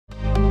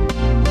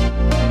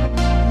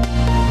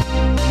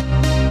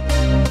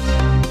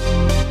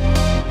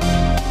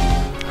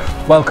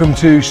Welcome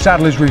to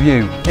Saddler's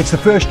Review. It's the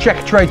first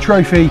Checkatrade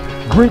Trophy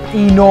Group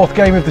E North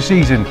game of the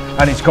season,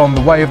 and it's gone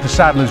the way of the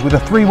Saddlers with a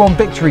 3-1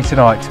 victory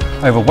tonight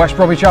over West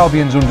Bromwich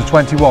Albion's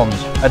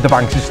under-21s at the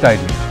Banks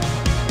Stadium.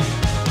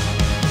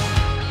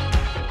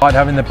 Despite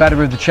having the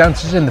better of the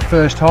chances in the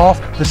first half,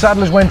 the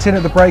Saddlers went in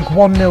at the break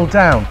 1-0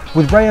 down,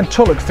 with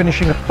Tulloch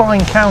finishing a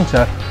fine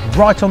counter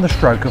right on the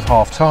stroke of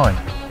half-time.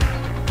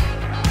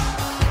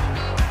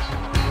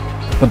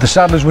 But the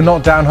Saddlers were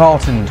not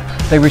downhearted.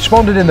 They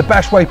responded in the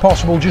best way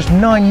possible just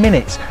 9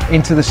 minutes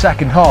into the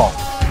second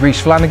half.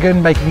 Reece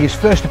Flanagan, making his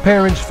first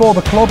appearance for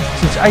the club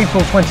since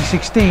April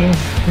 2016,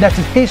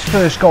 netted his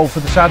first goal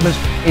for the Saddlers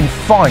in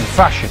fine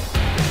fashion.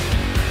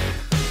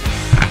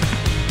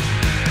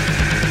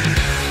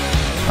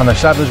 And the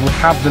Saddlers would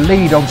have the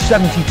lead on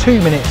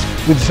 72 minutes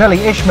with Zeli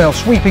Ismail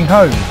sweeping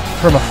home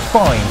from a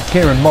fine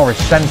Kieran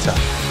Morris centre.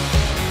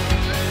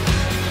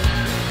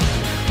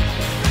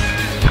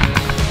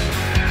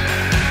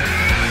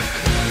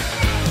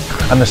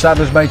 And the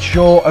Saddlers made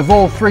sure of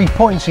all 3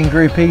 points in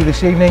Group E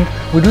this evening,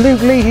 with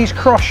Luke Leahy's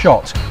cross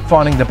shot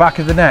finding the back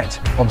of the net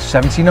on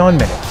 79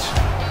 minutes.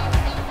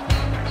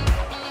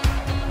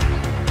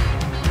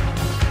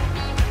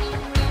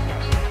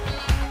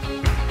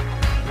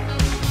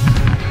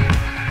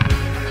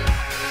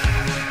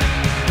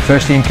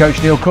 First team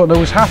coach Neil Cutler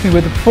was happy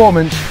with the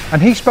performance,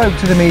 and he spoke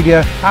to the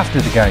media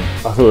after the game.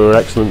 I thought we were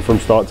excellent from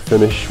start to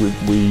finish.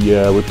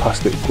 We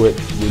passed it quick,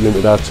 we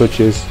limited our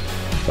touches.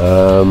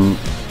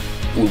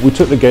 We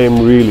took the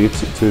game really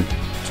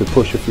to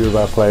push a few of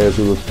our players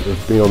who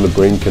have been on the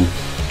brink and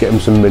get them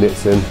some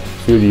minutes in. A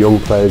few of the young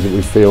players that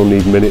we feel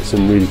need minutes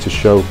and really to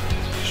show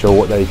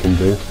what they can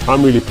do.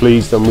 I'm really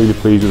pleased with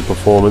the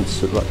performance.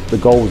 The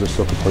goal was a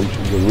sucker punch, it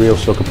was a real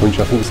sucker punch.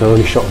 I think it's their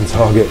only shot on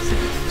target.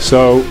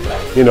 So,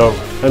 you know,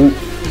 and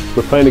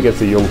we're playing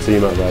against a young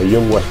team out there, a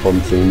young West Brom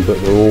team, but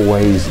they're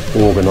always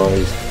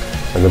organised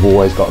and they've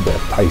always got a bit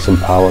of pace and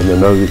power, and you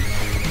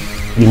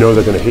know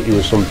they're going to hit you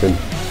with something.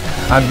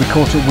 And we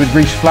caught up with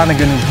Reece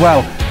Flanagan as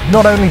well,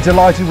 not only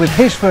delighted with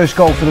his first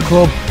goal for the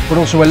club, but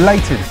also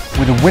elated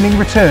with a winning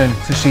return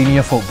to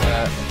senior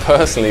football.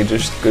 Personally,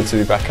 just good to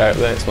be back out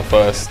there. It's my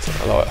first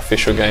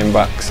official game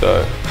back,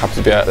 so happy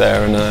to be out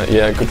there, and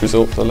yeah, good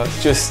result for the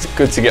lads. Just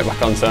good to get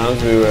back on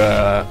terms. We were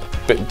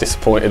a bit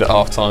disappointed at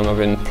half-time,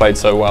 having played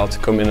so well to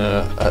come in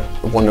at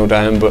 1-0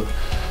 down, but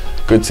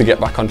good to get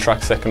back on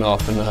track second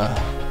half,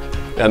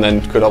 and then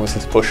good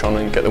obviously to push on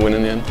and get the win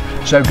in the end.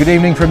 So good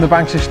evening from the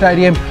Banks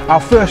Stadium.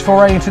 Our first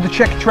foray into the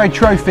Checkatrade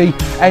Trophy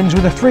ends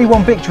with a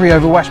 3-1 victory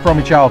over West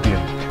Bromwich Albion.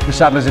 The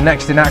Saddlers are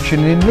next in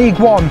action in League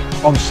One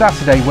on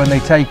Saturday when they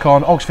take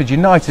on Oxford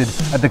United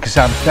at the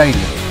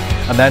Stadium.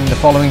 And then the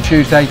following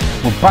Tuesday,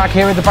 we're back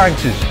here at the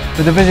Banks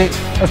for the visit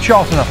of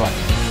Charlton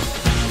Athletic.